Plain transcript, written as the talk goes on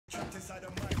inside a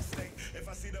mind state. If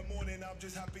I see the morning, I'm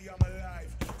just happy I'm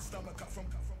alive. Stomach cut from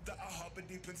that I harbor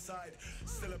deep inside.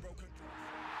 Still a broken.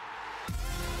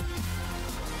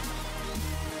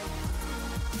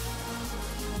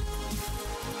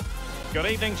 Good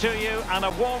evening to you and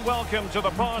a warm welcome to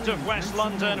the part of West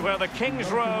London where the King's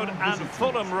Road and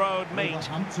Fulham Road meet,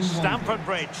 Stamford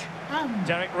Bridge.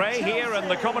 Derek Ray here in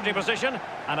the commentary position,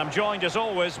 and I'm joined as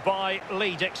always by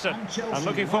Lee Dixon. I'm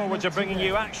looking forward to bringing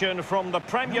you action from the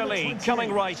Premier League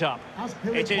coming right up.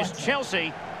 It is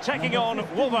Chelsea taking on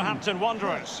Wolverhampton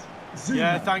Wanderers.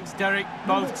 Yeah, thanks Derek.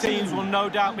 Both teams will no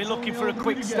doubt be looking for a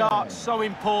quick start. So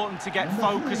important to get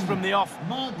focus from the off.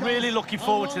 Really looking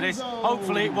forward to this.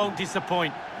 Hopefully it won't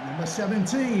disappoint. Number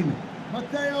 17,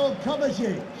 Mateo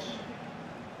Kovacic.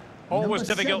 Always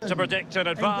difficult to predict in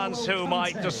advance who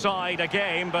might decide a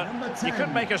game, but you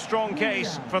could make a strong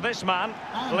case for this man.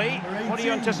 Lee, what are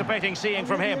you anticipating seeing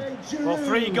from him? Well,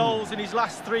 3 goals in his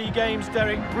last 3 games,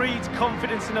 Derek. Breeds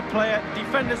confidence in a player.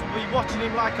 Defenders will be watching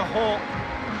him like a hawk.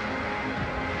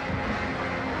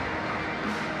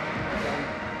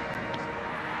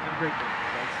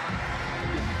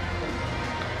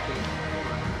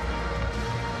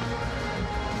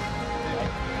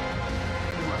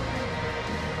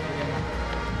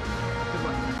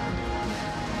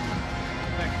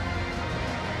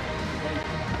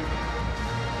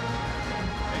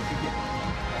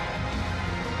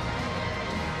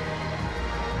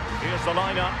 Here's the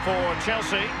lineup for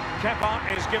Chelsea.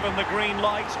 Kepa is given the green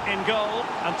light in goal.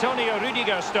 Antonio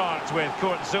Rudiger starts with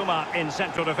Kurt Zouma in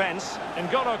central defence.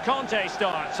 N'Golo Kanté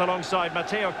starts alongside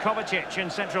Mateo Kovacic in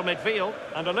central midfield.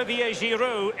 And Olivier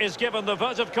Giroud is given the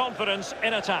vote of confidence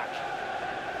in attack.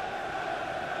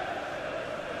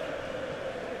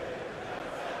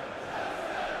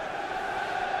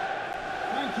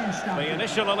 The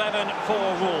initial 11 for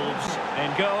Wolves.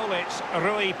 In goal, it's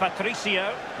Rui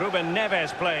Patricio. Ruben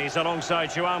Neves plays alongside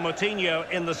João Moutinho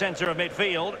in the centre of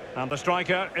midfield. And the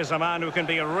striker is a man who can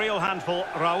be a real handful,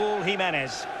 Raúl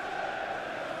Jiménez.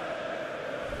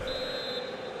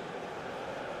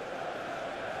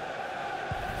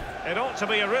 It ought to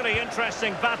be a really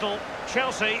interesting battle.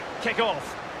 Chelsea kick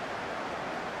off.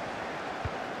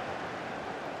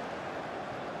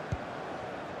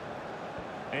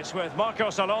 It's with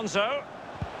Marcos Alonso.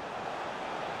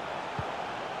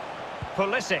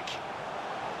 Pulisic.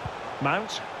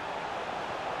 Mount.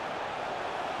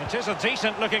 It is a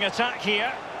decent-looking attack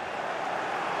here.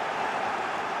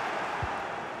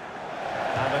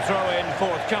 And a throw-in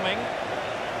forthcoming.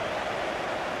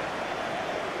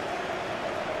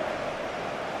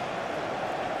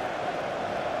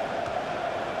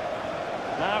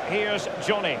 Now here's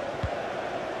Johnny.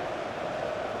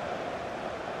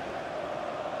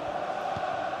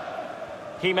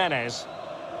 Jimenez.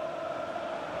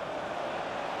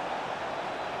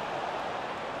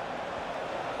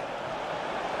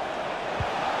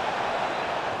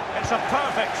 It's a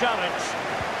perfect challenge.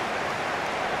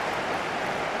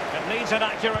 It needs an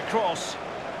accurate cross.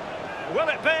 Will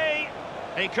it be?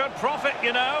 He could profit,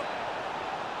 you know.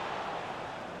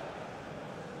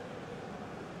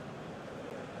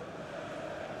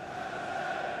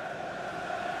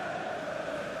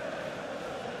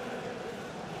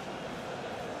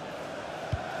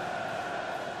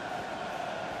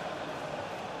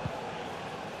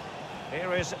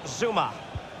 Here is Zouma.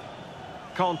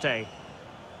 Kanté.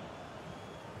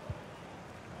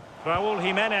 Raúl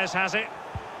Jiménez has it.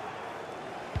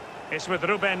 It's with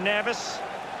Ruben Neves.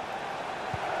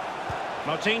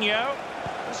 Moutinho.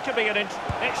 This could be it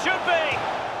should be!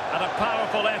 And a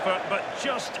powerful effort, but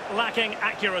just lacking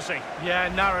accuracy.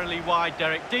 Yeah, narrowly wide,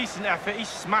 Derek. Decent effort. He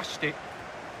smashed it.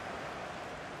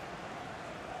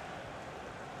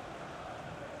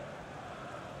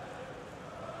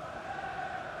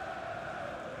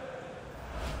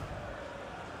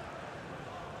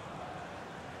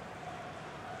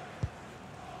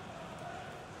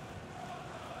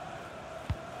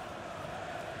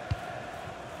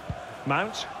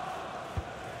 Mount.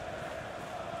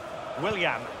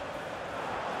 Willian.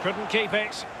 Couldn't keep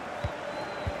it.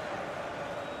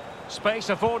 Space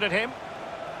afforded him.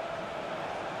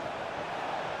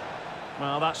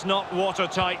 Well, that's not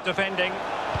watertight defending.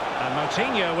 And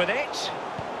Moutinho with it.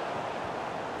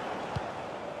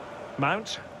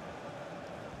 Mount.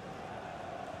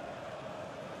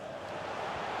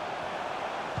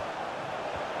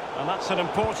 And that's an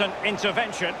important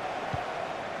intervention.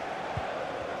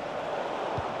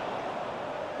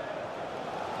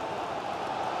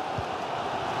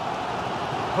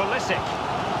 Pulisic.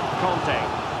 Kanté.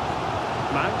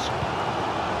 Mount.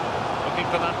 Looking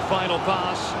for that final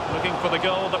pass. Looking for the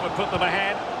goal that would put them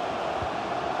ahead.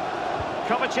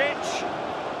 Kovacic.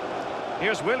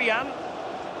 Here's Willian,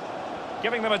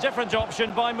 giving them a different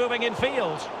option by moving in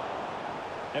field.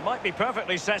 It might be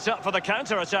perfectly set up for the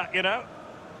counter-attack, you know.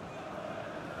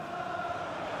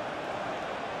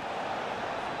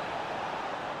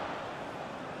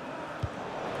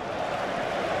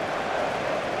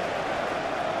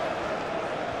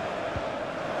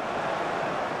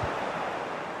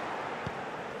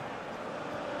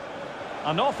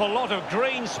 An awful lot of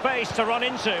green space to run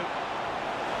into.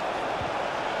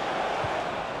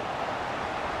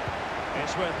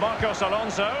 It's with Marcos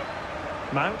Alonso.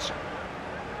 Mount.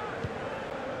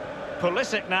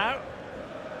 Pulisic now.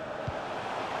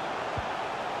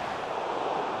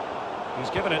 He's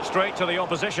given it straight to the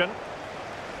opposition.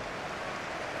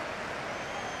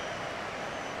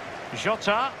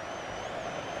 Jota.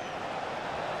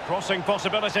 Crossing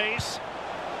possibilities.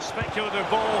 Speculative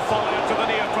ball followed to the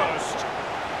near post.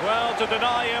 Well, to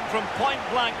deny him from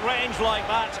point-blank range like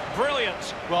that,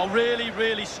 brilliant. Well, really,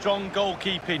 really strong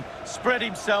goalkeeping. Spread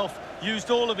himself, used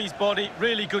all of his body,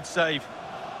 really good save.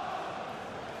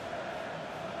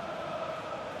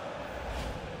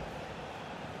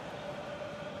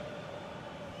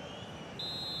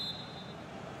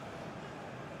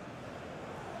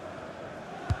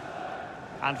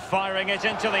 And firing it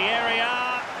into the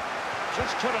area.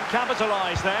 Just couldn't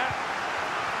capitalise there.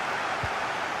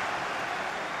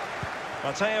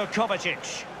 Mateo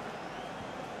Kovacic.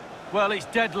 Well, it's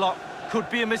deadlock. Could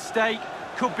be a mistake,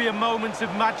 could be a moment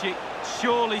of magic.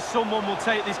 Surely someone will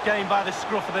take this game by the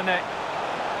scruff of the neck.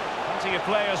 Plenty of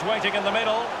players waiting in the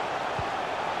middle.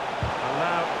 And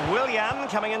now Willian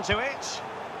coming into it.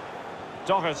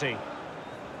 Doherty.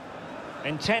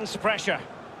 Intense pressure.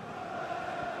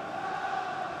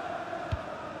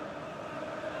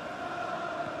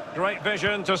 Great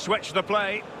vision to switch the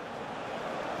play.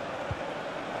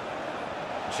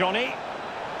 Johnny.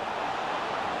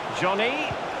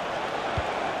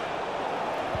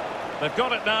 They've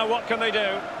got it now, what can they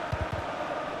do?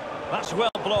 That's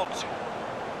well blocked.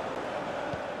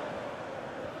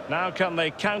 Now can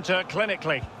they counter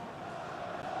clinically?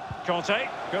 Conte,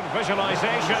 good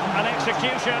visualisation and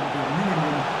execution.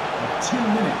 2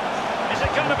 minutes. Is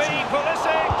it going to be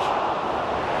Pulisic?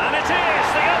 And it is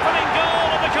the opening goal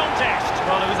of the contest.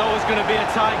 Well, it was always going to be a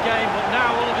tight game, but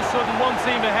now all of a sudden one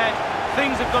team ahead.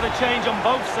 Things have got to change on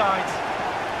both sides.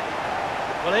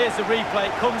 Well, here's the replay.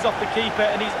 It comes off the keeper,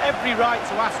 and he's every right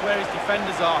to ask where his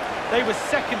defenders are. They were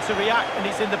second to react, and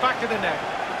it's in the back of the net.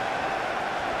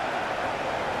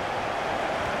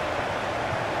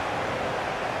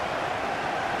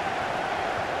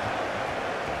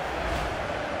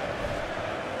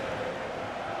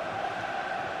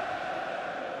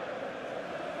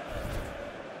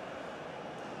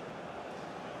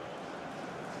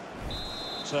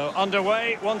 So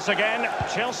underway once again,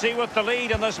 Chelsea with the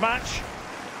lead in this match.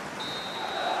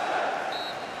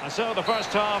 And so the first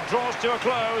half draws to a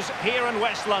close here in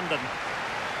West London.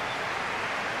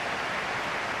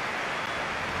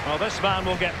 Well, this man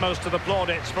will get most of the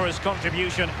plaudits for his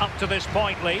contribution up to this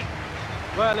point, Lee.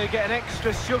 Well, he'll get an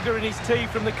extra sugar in his tea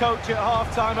from the coach at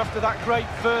half-time after that great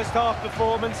first half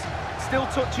performance. Still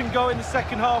touch and go in the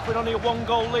second half with only a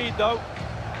 1-goal lead, though.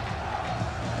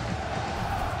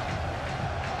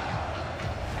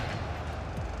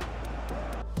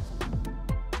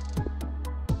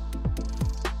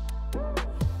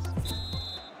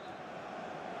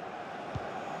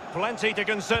 Plenty to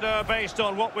consider based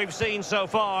on what we've seen so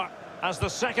far as the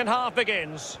second half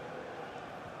begins.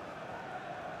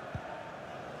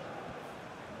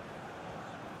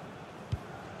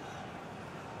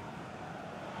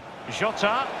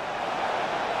 Jota.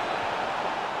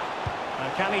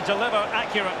 And can he deliver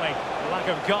accurately? Lack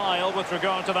of guile with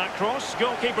regard to that cross.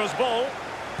 Goalkeeper's ball.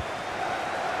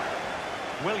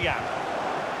 Willian.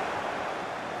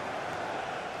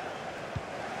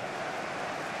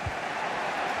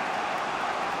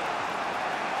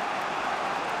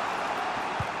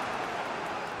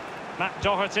 Matt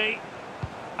Doherty.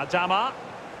 Adama.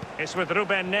 It's with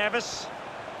Ruben Neves.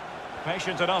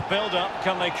 Patient enough build-up.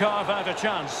 Can they carve out a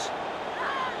chance?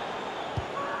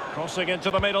 Crossing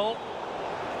into the middle.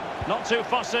 Not too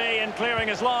fussy in clearing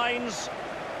his lines.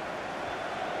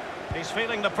 He's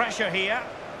feeling the pressure here.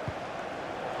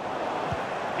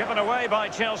 Given away by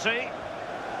Chelsea.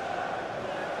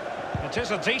 It is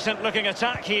a decent-looking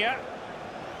attack here.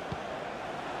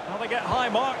 Well, they get high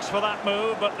marks for that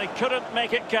move, but they couldn't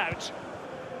make it count.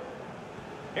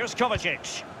 Here's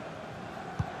Kovacic.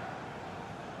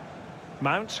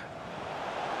 Mount.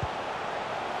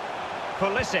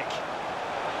 Pulisic.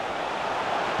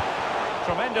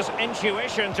 Tremendous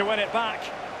intuition to win it back.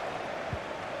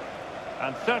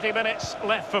 And 30 minutes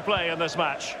left for play in this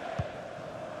match.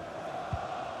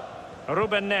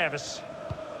 Ruben Neves.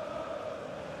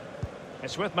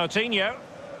 It's with Moutinho.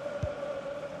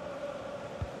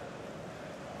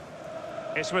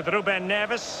 It's with Ruben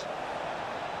Neves.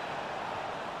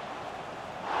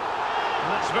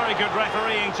 And that's very good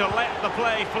refereeing to let the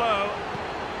play flow.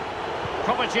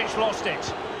 Kovacic lost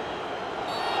it.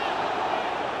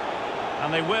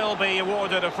 And they will be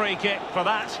awarded a free kick for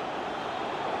that.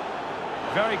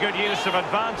 Very good use of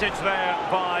advantage there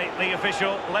by the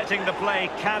official, letting the play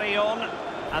carry on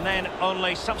and then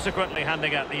only subsequently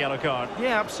handing out the yellow card.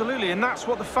 Yeah, absolutely, and that's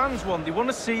what the fans want. They want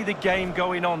to see the game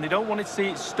going on. They don't want to see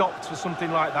it stopped for something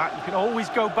like that. You can always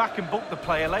go back and book the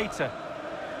player later.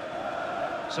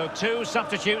 So 2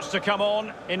 substitutes to come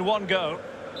on in one go.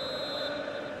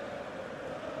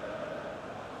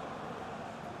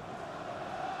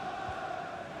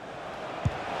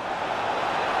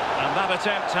 And that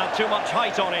attempt had too much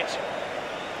height on it.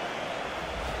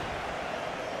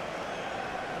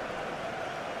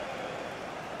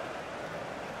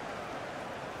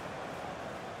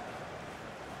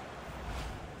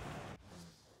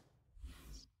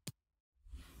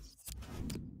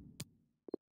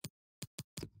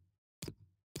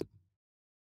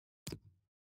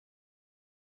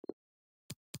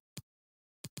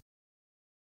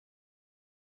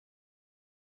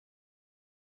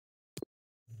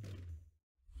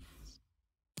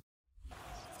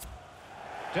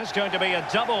 There's going to be a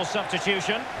double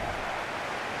substitution.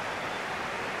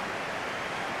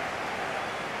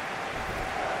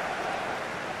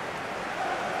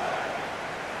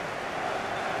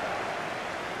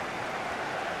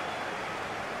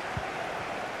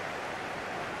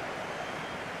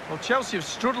 Well, Chelsea have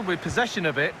struggled with possession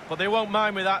a bit, but they won't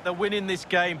mind with that. They're winning this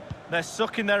game. They're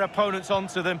sucking their opponents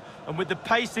onto them, and with the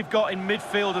pace they've got in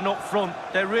midfield and up front,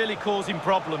 they're really causing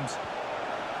problems.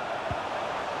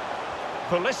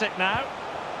 Pulisic now.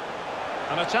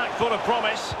 An attack full of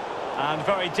promise and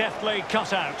very deftly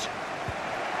cut out.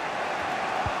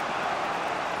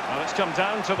 Well, it's come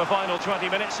down to the final 20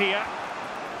 minutes here.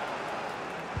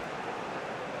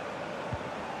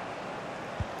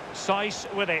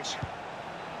 Saiss with it.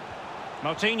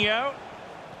 Moutinho.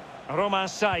 Romain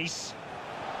Saiss.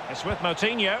 It's with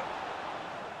Moutinho.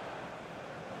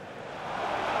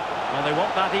 Well, they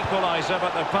want that equaliser,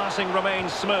 but the passing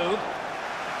remains smooth.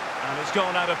 And it's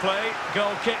gone out of play.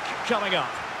 Goal kick coming up.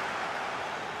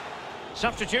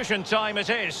 Substitution time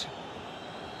it is.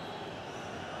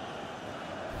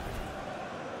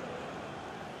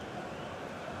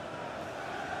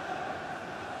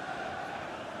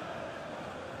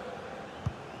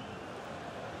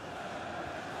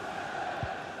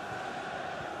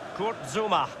 Kurt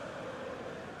Zouma.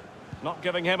 Not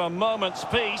giving him a moment's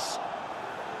peace.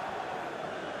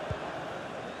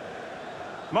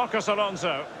 Marcos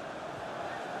Alonso.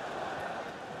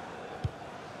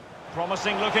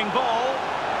 Promising looking ball.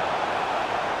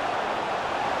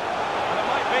 And it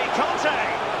might be Conte.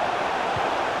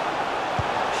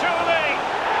 Surely.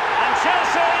 And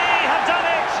Chelsea have done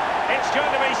it. It's going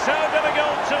to be so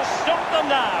difficult to stop them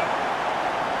now.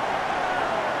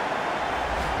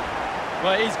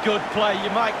 Well, it is good play. You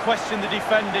might question the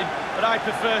defending, but I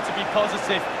prefer to be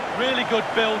positive. Really good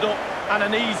build-up and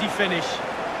an easy finish.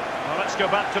 Well, let's go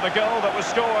back to the goal that was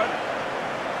scored.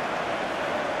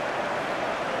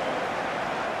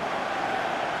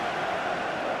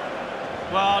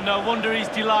 Well, no wonder he's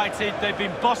delighted. They've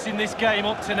been bossing this game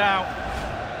up to now.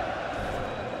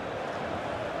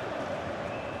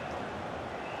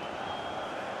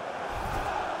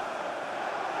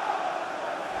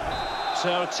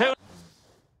 So 2-0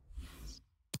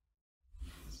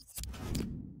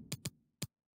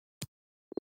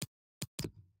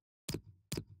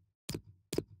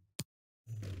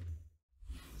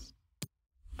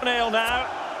 now.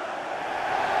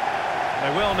 They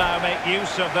will now make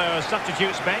use of their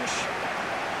substitutes bench.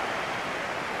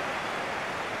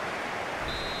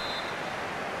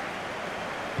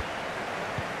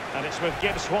 And it's with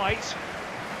Gibbs White.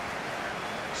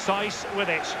 Saiss with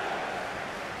it.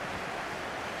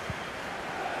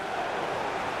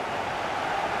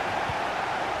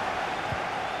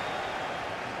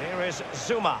 Here is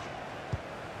Zouma.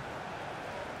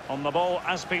 On the ball,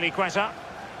 Azpilicueta.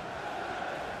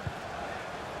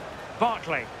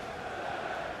 Barkley.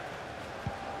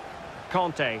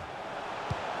 Conte.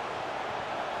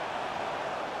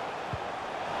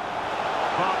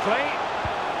 Barkley.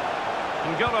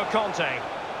 N'Golo Conte.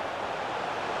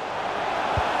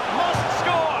 Must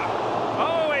score!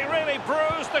 Oh, he really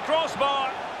bruised the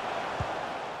crossbar.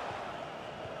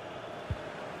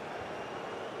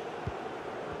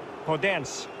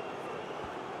 Podence.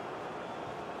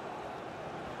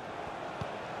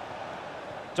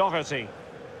 Doherty.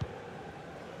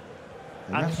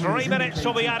 And 3 minutes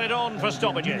will be added on for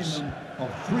stoppages.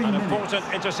 An important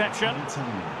interception.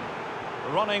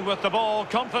 Running with the ball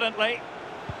confidently.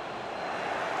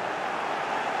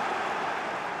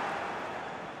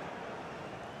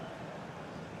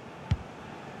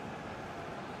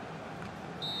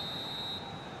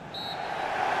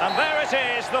 And there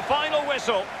it is, the final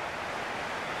whistle.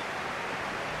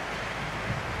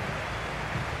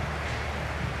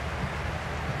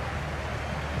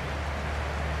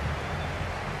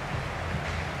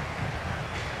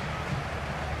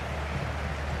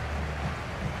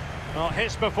 Well,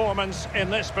 his performance in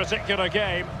this particular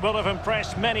game will have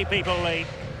impressed many people, Lee.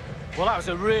 Well, that was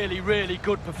a really, really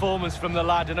good performance from the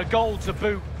lad, and a goal to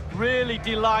boot. Really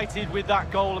delighted with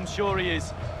that goal, I'm sure he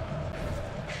is.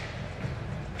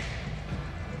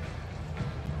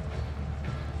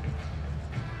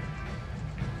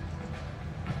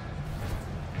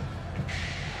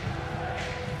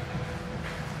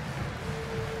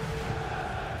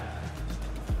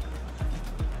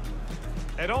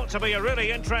 It ought to be a really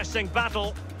interesting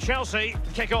battle. Chelsea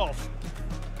kick off.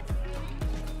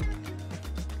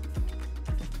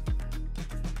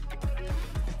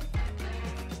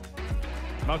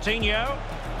 Moutinho.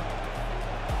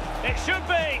 It should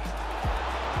be.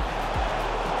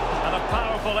 And a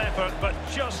powerful effort, but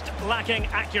just lacking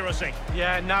accuracy.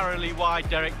 Yeah, narrowly wide,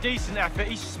 Derek. Decent effort,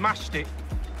 he smashed it.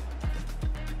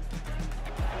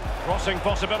 Crossing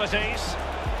possibilities.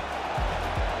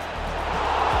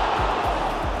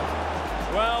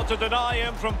 Well, to deny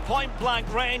him from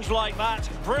point-blank range like that,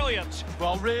 brilliant.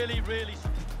 Well, really, really... Is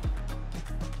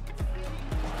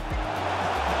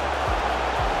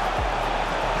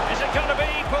it going to be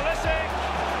pulisic?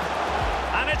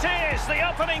 And it is the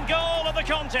opening goal of the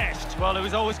contest. Well, it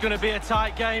was always going to be a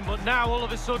tight game, but now all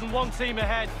of a sudden one team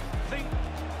ahead.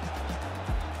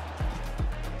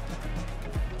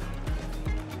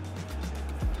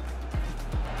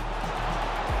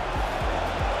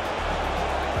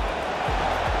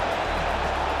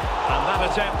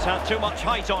 Attempt had too much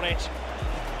height on it.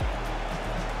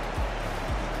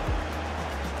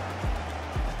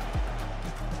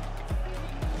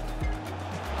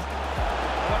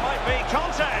 There might be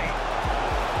Conte.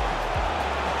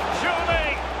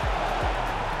 Surely.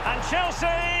 And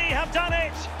Chelsea have done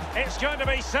it. It's going to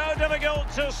be so difficult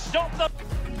to stop them.